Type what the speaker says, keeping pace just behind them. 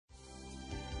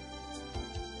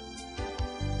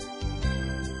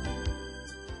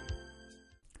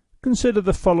Consider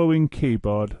the following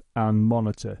keyboard and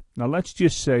monitor. Now let's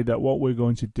just say that what we're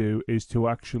going to do is to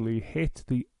actually hit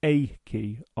the A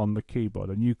key on the keyboard,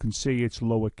 and you can see it's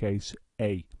lowercase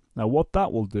a. Now what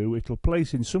that will do, it'll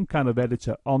place in some kind of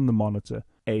editor on the monitor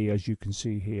A, as you can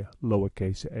see here,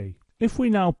 lowercase a. If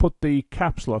we now put the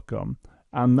caps lock on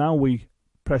and now we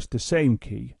press the same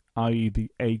key, i.e. the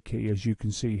A key, as you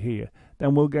can see here,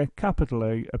 then we'll get capital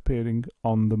A appearing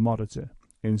on the monitor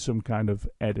in some kind of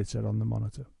editor on the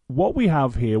monitor. What we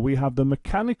have here, we have the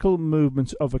mechanical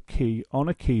movement of a key on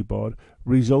a keyboard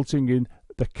resulting in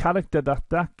the character that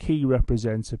that key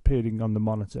represents appearing on the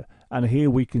monitor, and here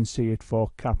we can see it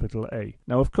for capital A.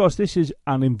 Now of course this is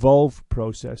an involved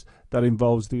process that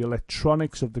involves the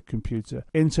electronics of the computer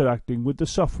interacting with the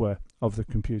software of the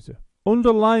computer.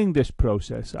 Underlying this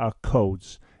process are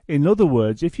codes. In other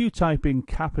words, if you type in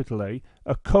capital A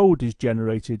code is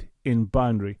generated in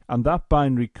binary, and that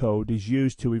binary code is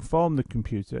used to inform the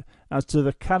computer as to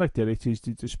the character it is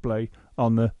to display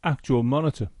on the actual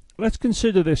monitor. Let's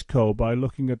consider this code by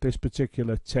looking at this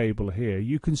particular table here.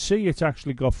 You can see it's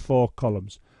actually got 4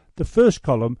 columns. The first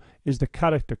column is the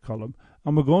character column,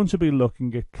 and we're going to be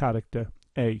looking at character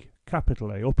A,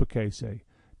 capital A, uppercase A.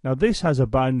 Now this has a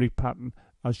binary pattern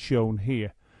as shown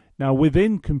here. Now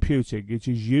within computing, it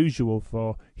is usual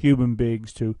for human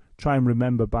beings to try and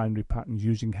remember binary patterns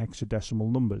using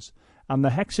hexadecimal numbers, and the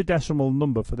hexadecimal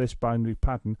number for this binary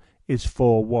pattern is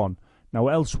 41. Now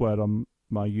elsewhere on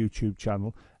my YouTube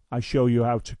channel I show you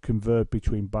how to convert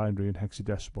between binary and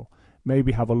hexadecimal.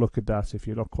 Maybe have a look at that if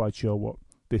you're not quite sure what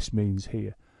this means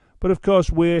here. But of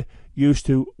course we're used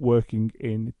to working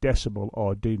in decimal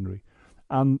or denary,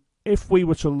 and if we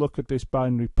were to look at this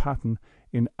binary pattern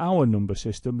in our number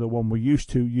system, the one we're used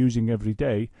to using every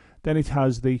day, then it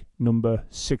has the number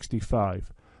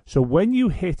 65. So when you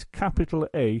hit capital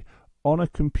A on a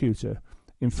computer,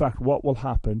 in fact what will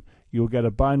happen, you'll get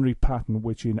a binary pattern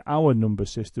which in our number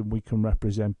system we can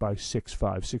represent by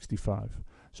 65.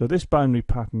 So this binary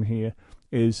pattern here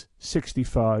is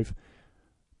 65,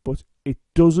 but it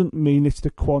doesn't mean it's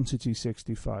the quantity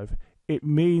 65. It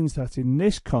means that in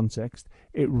this context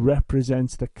it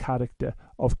represents the character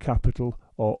of capital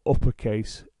or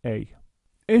uppercase A.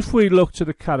 If we look to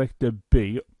the character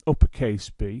B, uppercase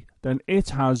B, then it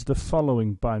has the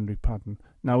following binary pattern.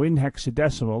 Now in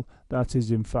hexadecimal that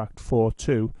is in fact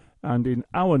 42, and in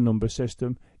our number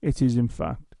system it is in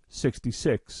fact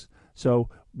 66. So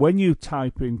when you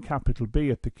type in capital B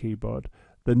at the keyboard,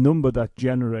 the number that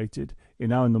generated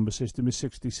in our number system is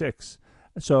 66.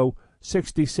 So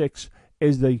 66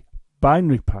 is the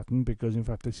binary pattern, because in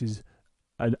fact this is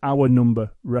an hour number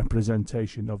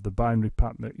representation of the binary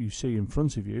pattern that you see in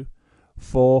front of you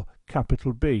for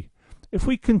capital B. If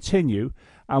we continue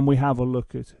and we have a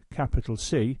look at capital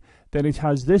C, then it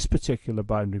has this particular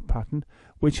binary pattern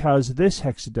which has this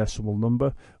hexadecimal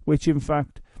number, which in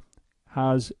fact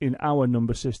has in our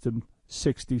number system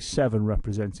 67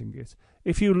 representing it.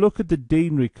 If you look at the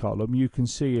denary column, you can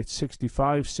see it's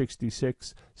 65,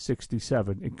 66,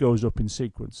 67. It goes up in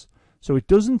sequence. So it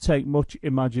doesn't take much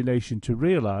imagination to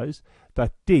realize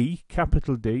that D,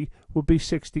 capital D, would be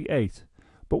 68.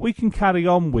 But we can carry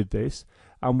on with this,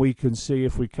 and we can see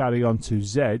if we carry on to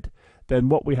Z, then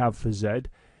what we have for Z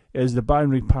is the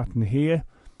binary pattern here,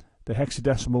 the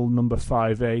hexadecimal number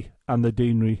 5A, and the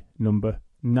denary number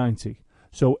 90.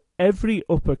 So every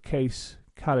uppercase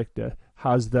character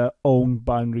has their own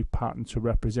binary pattern to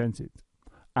represent it,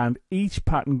 and each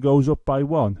pattern goes up by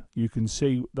 1. You can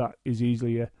see that is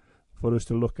easier for us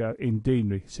to look at in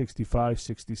denary, 65,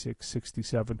 66,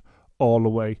 67, all the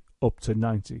way up to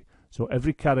 90. So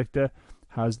every character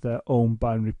has their own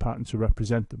binary pattern to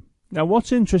represent them. Now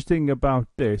what's interesting about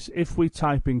this, if we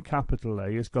type in capital A,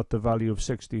 it's got the value of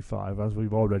 65 as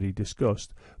we've already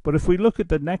discussed. But if we look at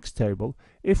the next table,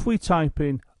 if we type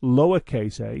in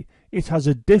lowercase a, it has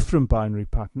a different binary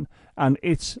pattern, and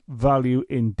its value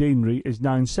in denary is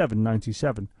 97,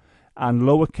 and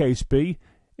lowercase b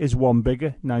is 1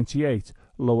 bigger, 98.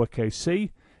 Lowercase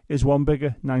c is 1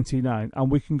 bigger, 99.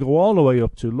 And we can go all the way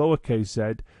up to lowercase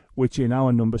z, which in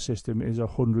our number system is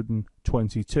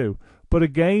 122. But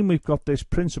again, we've got this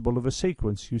principle of a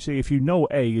sequence. You see, if you know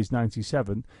A is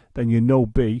 97, then you know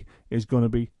B is going to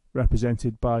be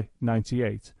represented by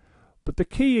 98. But the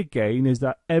key again is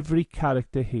that every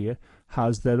character here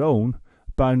has their own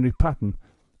binary pattern,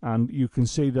 and you can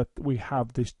see that we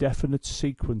have this definite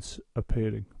sequence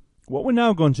appearing. What we're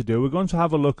now going to do, we're going to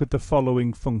have a look at the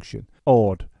following function,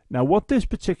 ORD. Now what this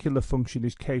particular function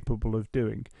is capable of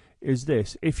doing is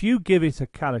this. If you give it a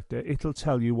character, it'll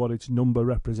tell you what its number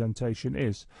representation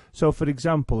is. So for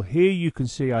example, here you can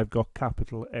see I've got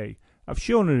capital A. I've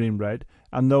shown it in red,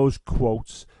 and those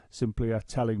quotes simply are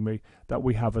telling me that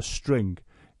we have a string.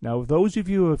 Now, those of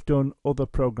you who have done other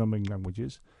programming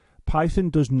languages, Python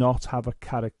does not have a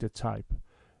character type.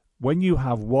 When you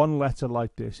have one letter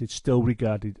like this, it's still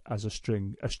regarded as a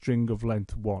string of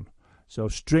length 1. So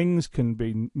strings can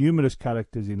be numerous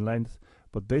characters in length,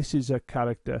 but this is a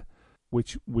character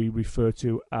which we refer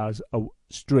to as a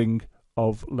string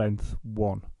of length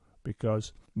 1,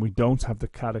 because we don't have the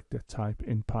character type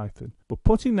in Python. But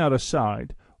putting that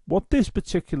aside, what this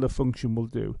particular function will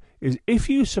do is if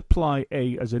you supply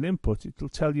A as an input, it will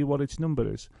tell you what its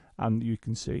number is. And you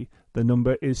can see the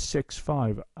number is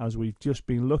 65, as we've just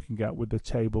been looking at with the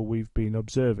table we've been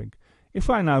observing. If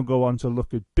I now go on to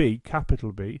look at B,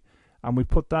 capital B, and we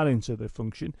put that into the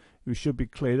function, we should be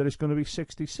clear that it's going to be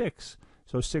 66.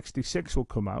 So 66 will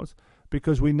come out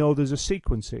because we know there's a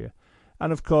sequence here.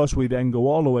 And of course we then go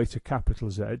all the way to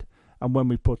capital Z, and when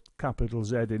we put capital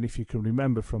Z in, if you can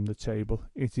remember from the table,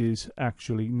 it is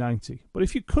actually 90. But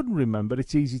if you couldn't remember,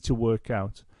 it's easy to work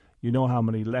out. You know how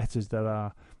many letters there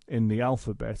are in the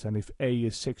alphabet, and if A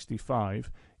is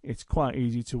 65, it's quite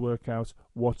easy to work out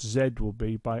what Z will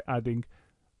be by adding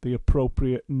the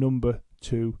appropriate number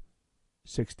to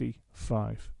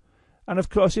 65. And of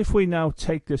course, if we now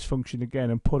take this function again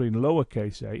and put in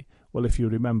lowercase a, well, if you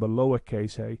remember,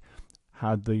 lowercase a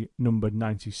had the number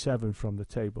 97 from the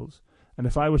tables. And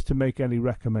if I was to make any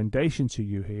recommendation to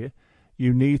you here,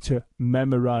 you need to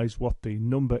memorize what the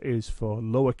number is for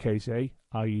lowercase a,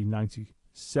 i.e.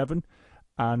 97,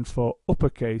 and for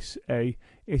uppercase a,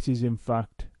 it is in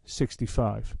fact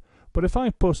 65. But if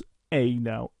I put a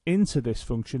now into this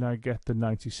function, I get the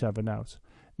 97 out.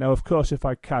 Now, of course, if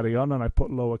I carry on and I put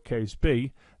lowercase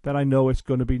b, then I know it's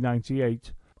going to be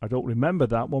 98. I don't remember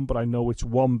that one, but I know it's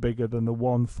one bigger than the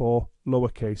one for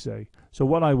lowercase a. So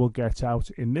what I will get out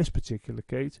in this particular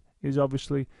case is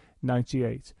obviously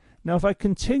 98. Now, if I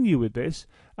continue with this,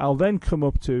 I'll then come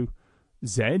up to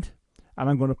Z, and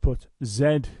I'm going to put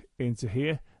Z into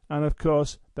here, and of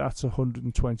course, that's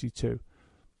 122.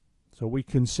 So we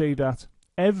can see that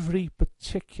every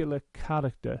particular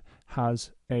character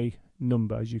has a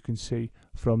number, as you can see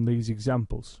from these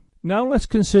examples. Now let's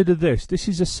consider this. This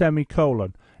is a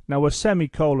semicolon. Now a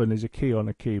semicolon is a key on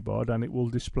a keyboard, and it will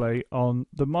display on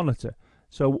the monitor.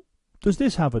 So does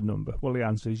this have a number? Well, the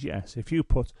answer is yes. If you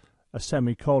put a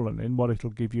semicolon in, what it'll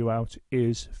give you out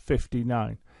is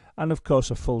 59. And of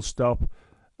course a full stop,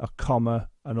 a comma,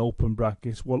 an open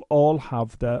bracket will all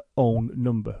have their own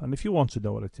number. And if you want to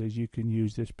know what it is, you can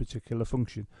use this particular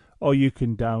function, or you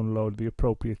can download the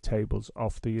appropriate tables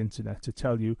off the internet to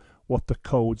tell you what the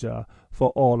codes are for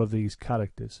all of these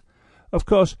characters. Of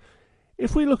course,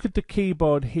 if we look at the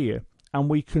keyboard here and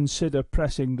we consider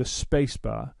pressing the space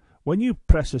bar, when you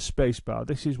press a space bar,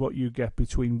 this is what you get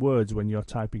between words when you're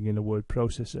typing in a word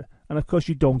processor. And of course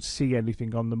you don't see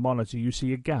anything on the monitor, you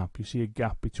see a gap. You see a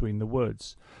gap between the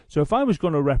words. So if I was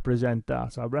going to represent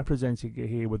that, I'm representing it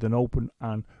here with an open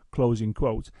and closing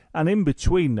quote. And in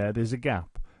between there's a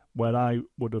gap where I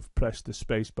would have pressed the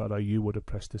space bar, or you would have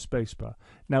pressed the space bar.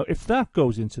 Now if that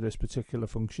goes into this particular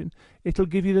function, it'll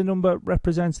give you the number that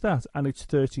represents that, and it's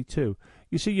 32.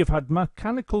 You see, you've had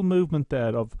mechanical movement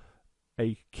there of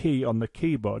a key on the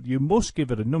keyboard. You must give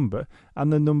it a number,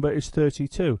 and the number is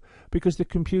 32, because the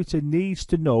computer needs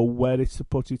to know where it's to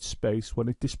put its space when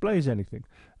it displays anything.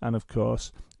 And of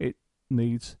course it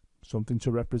needs something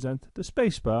to represent the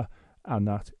space bar, and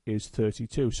that is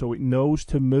 32. So it knows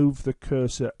to move the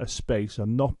cursor a space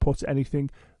and not put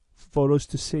anything for us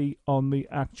to see on the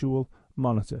actual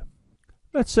monitor.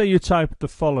 Let's say you type the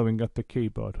following at the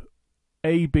keyboard: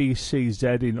 A, B, C, Z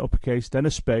in uppercase, then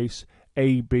a space,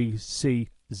 A, B, C,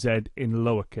 Z in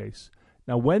lowercase.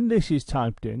 Now when this is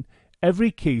typed in,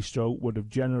 every keystroke would have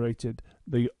generated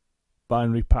the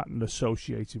binary pattern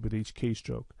associated with each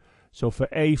keystroke. So for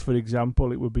A, for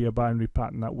example, it would be a binary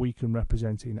pattern that we can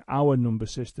represent in our number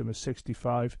system as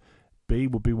 65. B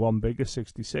would be one bigger,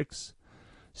 66.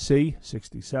 C,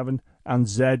 67. And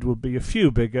Z would be a few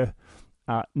bigger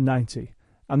at 90.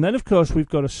 And then of course we've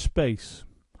got a space.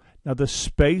 Now the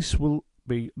space will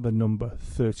be the number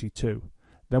 32.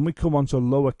 Then we come on to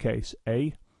lowercase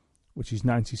a, which is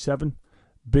 97,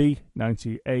 B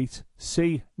 98,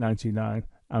 C 99,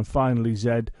 and finally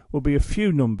Z will be a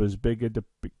few numbers bigger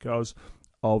because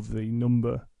of the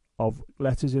number of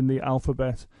letters in the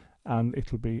alphabet, and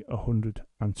it'll be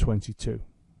 122.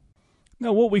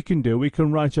 Now what we can do, we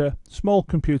can write a small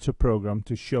computer program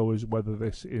to show us whether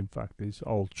this in fact is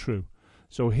all true.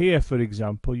 So here, for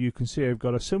example, you can see I've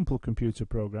got a simple computer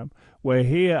program where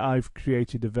here I've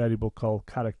created a variable called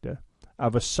character.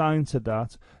 I've assigned to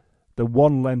that the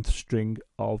one length string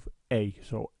of A.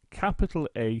 So capital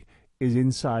A is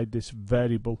inside this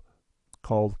variable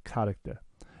called character.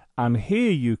 And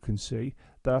here you can see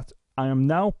that I am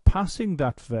now passing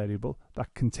that variable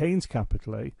that contains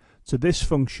capital A to this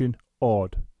function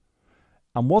odd.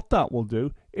 And what that will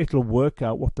do, it'll work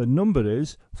out what the number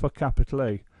is for capital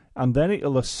A, and then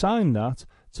it'll assign that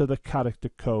to the character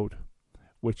code,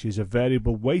 which is a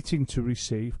variable waiting to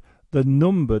receive the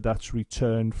number that's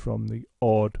returned from the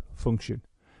odd function.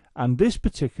 And this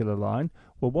particular line,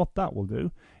 well, what that will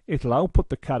do, it'll output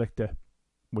the character,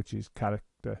 which is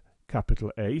character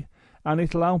capital A, and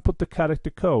it'll output the character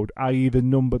code, i.e. the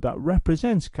number that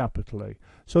represents capital A.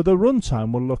 So the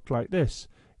runtime will look like this.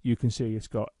 You can see it's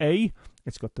got A,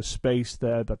 it's got the space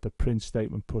there that the print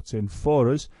statement puts in for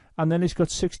us, and then it's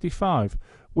got 65,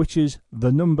 which is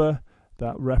the number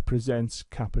that represents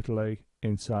capital A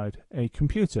inside a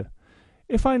computer.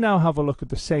 If I now have a look at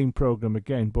the same program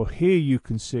again, but here you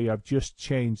can see I've just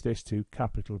changed this to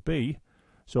capital B,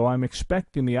 so I'm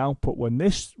expecting the output when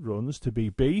this runs to be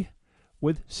B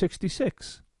with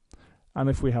 66. And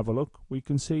if we have a look, we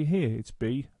can see here it's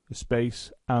B, the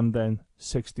space, and then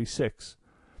 66.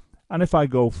 And if I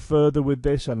go further with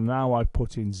this and now I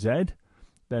put in Z,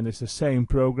 then it's the same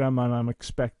program and I'm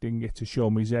expecting it to show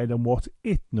me Z and what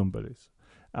its number is.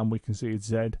 And we can see it's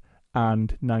Z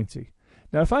and 90.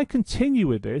 Now if I continue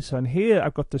with this, and here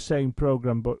I've got the same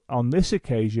program, but on this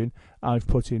occasion I've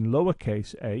put in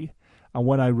lowercase a, and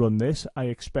when I run this I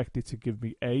expect it to give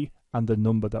me A and the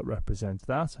number that represents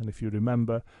that. And if you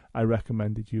remember, I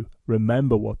recommended you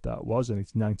remember what that was, and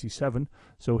it's 97.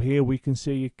 So here we can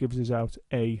see it gives us out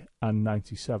A and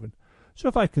 97. So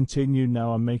if I continue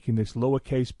now, I'm making this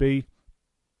lowercase b,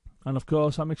 and of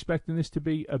course I'm expecting this to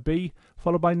be a B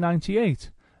followed by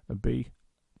 98, a B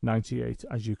 98,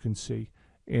 as you can see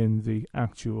in the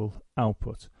actual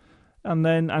output. And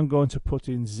then I'm going to put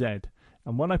in Z.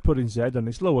 And when I put in Z, and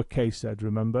it's lowercase z,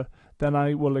 remember, then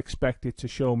I will expect it to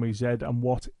show me Z and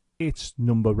what its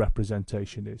number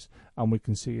representation is. And we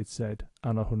can see it's Z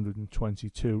and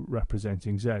 122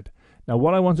 representing Z. Now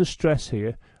what I want to stress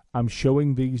here, I'm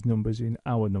showing these numbers in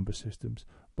our number systems,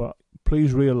 but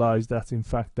please realize that in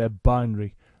fact they're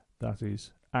binary, that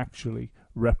is actually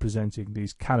representing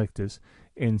these characters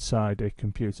inside a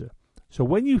computer. So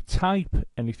when you type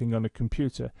anything on a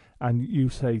computer and you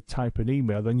say type an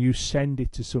email, then you send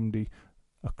it to somebody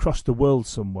across the world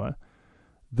somewhere,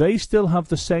 they still have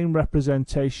the same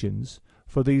representations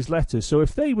for these letters. So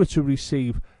if they were to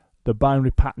receive the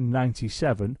binary pattern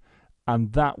 97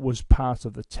 and that was part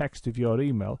of the text of your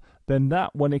email, then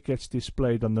that, when it gets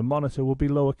displayed on the monitor, will be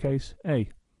lowercase a.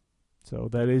 So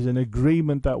there is an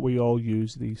agreement that we all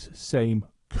use these same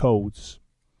codes.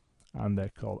 And they're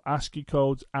called ASCII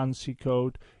codes, ANSI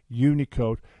code,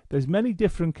 Unicode. There's many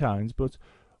different kinds, but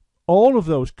all of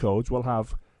those codes will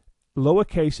have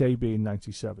lowercase a being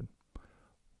 97,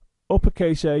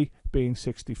 uppercase A being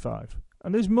 65.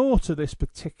 And there's more to this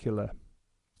particular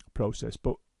process,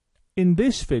 but in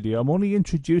this video I'm only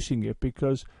introducing it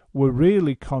because we're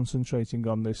really concentrating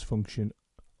on this function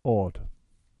odd.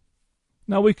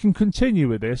 Now we can continue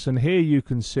with this, and here you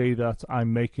can see that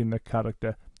I'm making the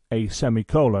character a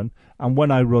semicolon, and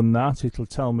when I run that it'll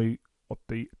tell me what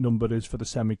the number is for the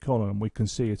semicolon, and we can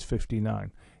see it's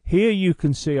 59. Here you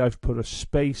can see I've put a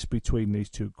space between these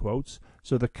two quotes,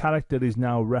 so the character is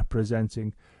now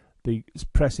representing the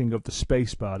pressing of the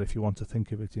space bar, if you want to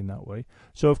think of it in that way.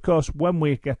 So of course when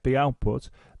we get the output,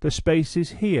 the space is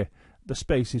here. The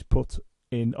space is put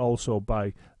in also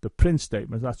by the print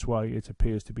statement, that's why it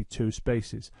appears to be two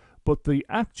spaces, but the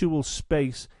actual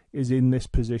space is in this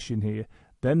position here,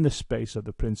 then the space of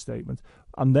the print statement,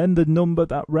 and then the number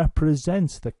that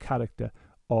represents the character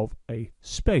of a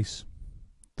space,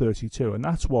 32, and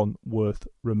that's one worth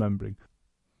remembering.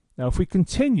 Now if we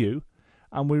continue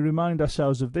and we remind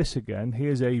ourselves of this again,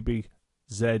 here's A, B,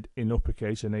 Z in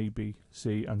uppercase and A, B,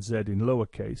 C and Z in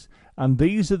lowercase, and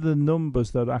these are the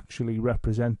numbers that actually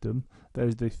represent them.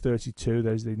 There's the 32,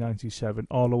 there's the 97,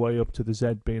 all the way up to the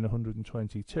Z being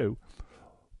 122.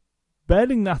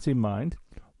 Bearing that in mind,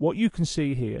 what you can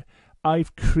see here,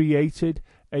 I've created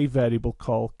a variable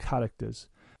called characters,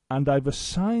 and I've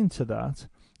assigned to that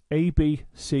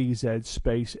ABCZ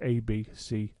space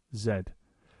ABCZ.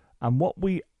 And what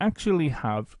we actually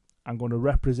have, I'm going to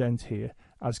represent here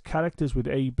as characters with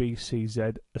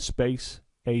ABCZ, a space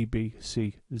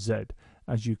ABCZ,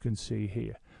 as you can see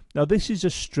here. Now this is a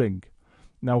string.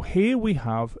 Now here we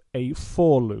have a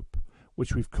for loop,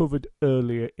 which we've covered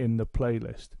earlier in the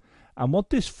playlist. And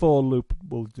what this for loop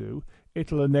will do,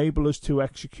 it'll enable us to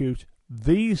execute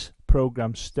these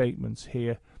program statements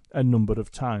here a number of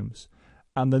times.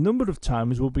 and the number of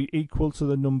times will be equal to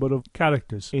the number of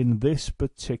characters in this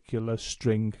particular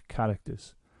string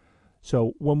characters.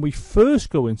 So when we first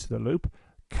go into the loop,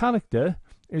 character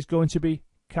is going to be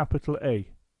capital A.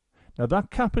 Now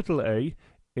that capital A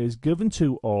is given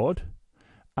to odd,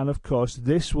 and of course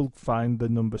this will find the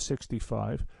number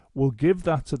 65. We'll give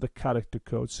that to the character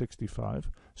code 65.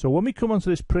 So when we come onto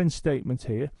this print statement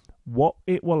here, what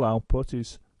it will output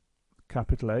is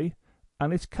capital A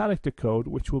and its character code,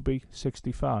 which will be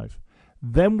 65.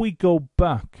 Then we go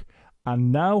back,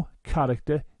 and now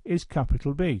character is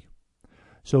capital B.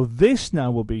 So this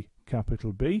now will be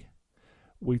capital B.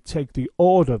 We take the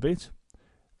odd of it,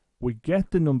 we get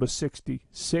the number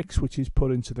 66, which is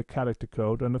put into the character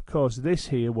code, and of course this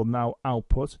here will now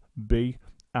output B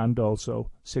and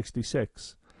also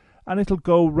 66. And it'll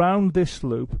go round this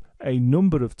loop a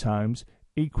number of times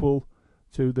equal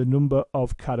to the number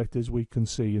of characters we can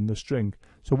see in the string.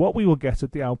 So what we will get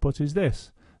at the output is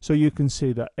this. So you can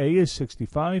see that A is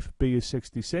 65, B is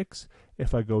 66.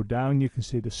 If I go down, you can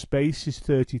see the space is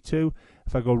 32.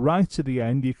 If I go right to the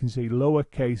end, you can see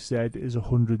lowercase z is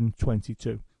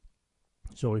 122.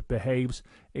 So it behaves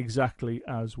exactly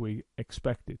as we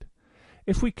expected.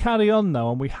 If we carry on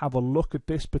now and we have a look at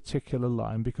this particular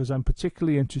line, because I'm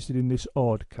particularly interested in this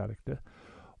odd character,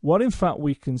 what in fact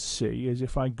we can see is,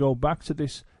 if I go back to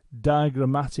this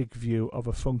diagrammatic view of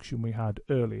a function we had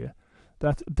earlier,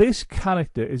 that this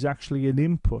character is actually an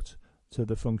input to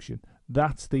the function.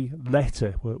 That's the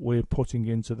letter we're putting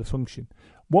into the function.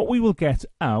 What we will get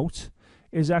out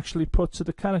is actually put to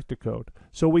the character code.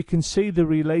 So we can see the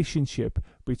relationship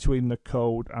between the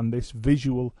code and this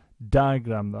visual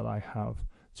diagram that I have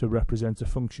to represent a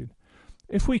function.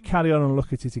 If we carry on and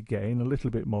look at it again, a little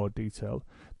bit more detail,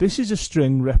 this is a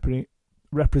string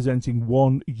representing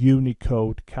one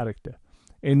Unicode character.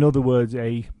 In other words,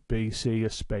 A, B, C, a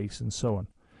space, and so on.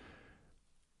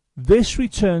 This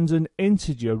returns an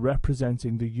integer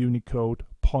representing the Unicode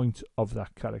point of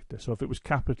that character. So if it was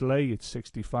capital A, it's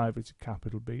 65. If it's a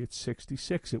capital B, it's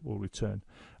 66 it will return.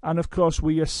 And of course,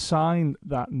 we assign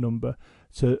that number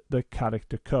to the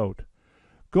character code.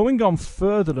 Going on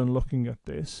further and looking at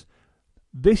this,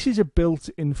 this is a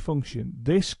built-in function.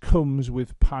 This comes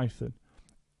with Python.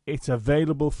 It's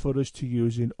available for us to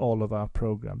use in all of our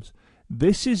programs.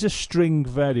 This is a string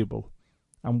variable,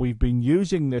 and we've been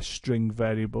using this string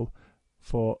variable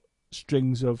for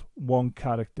strings of one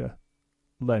character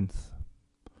length.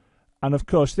 And of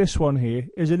course this one here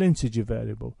is an integer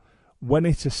variable. When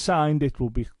it's assigned, it will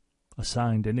be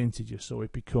assigned an integer, so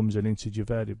it becomes an integer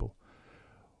variable.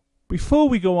 Before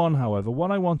we go on, however,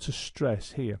 what I want to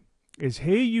stress here is,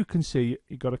 here you can see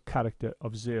you've got a character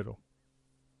of 0.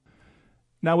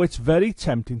 Now it's very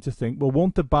tempting to think, well,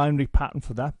 won't the binary pattern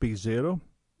for that be 0?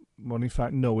 Well, in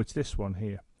fact, no, it's this one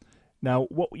here. Now,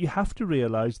 what you have to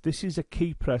realize, this is a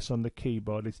key press on the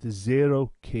keyboard. It's the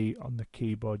 0 key on the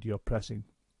keyboard you're pressing.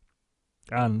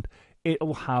 And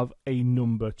it'll have a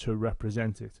number to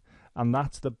represent it. And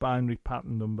that's the binary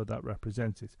pattern number that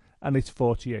represents it. And it's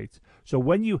 48. So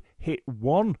when you hit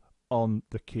 1 on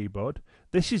the keyboard,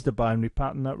 this is the binary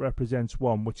pattern that represents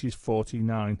 1, which is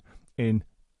 49 in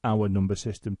our number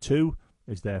system. 2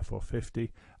 is therefore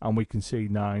 50, and we can see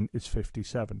 9 is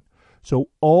 57. So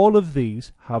all of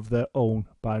these have their own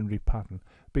binary pattern,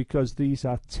 because these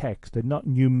are text. They're not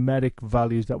numeric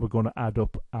values that we're going to add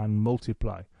up and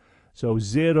multiply. So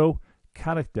 0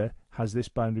 character has this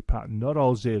binary pattern, not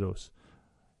all zeros.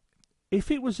 If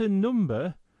it was a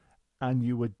number and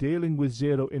you were dealing with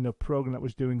 0 in a program that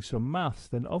was doing some maths,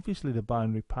 then obviously the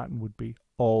binary pattern would be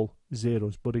all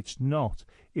zeros, but it's not.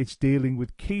 It's dealing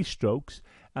with keystrokes,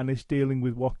 and it's dealing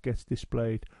with what gets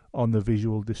displayed on the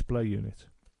visual display unit.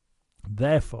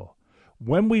 Therefore,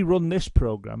 when we run this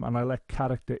program and I let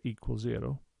character equal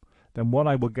 0, then what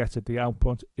I will get at the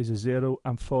output is a 0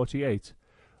 and 48.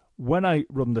 When I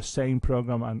run the same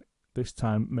program and this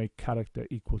time make character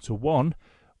equal to 1,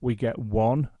 we get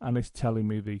 1, and it's telling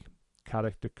me the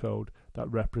character code that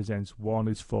represents 1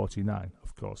 is 49,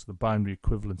 of course, the binary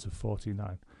equivalent of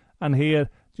 49. And here,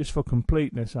 just for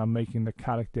completeness, I'm making the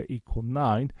character equal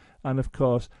 9, and of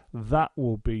course that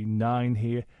will be 9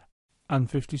 here, and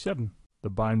 57, the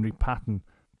binary pattern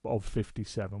of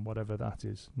 57, whatever that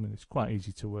is. I mean, it's quite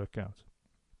easy to work out.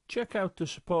 Check out the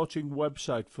supporting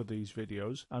website for these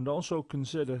videos, and also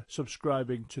consider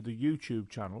subscribing to the YouTube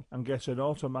channel and get an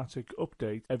automatic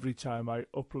update every time I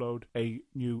upload a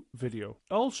new video.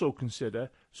 Also consider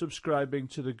subscribing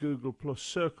to the Google Plus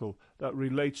circle that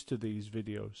relates to these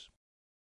videos.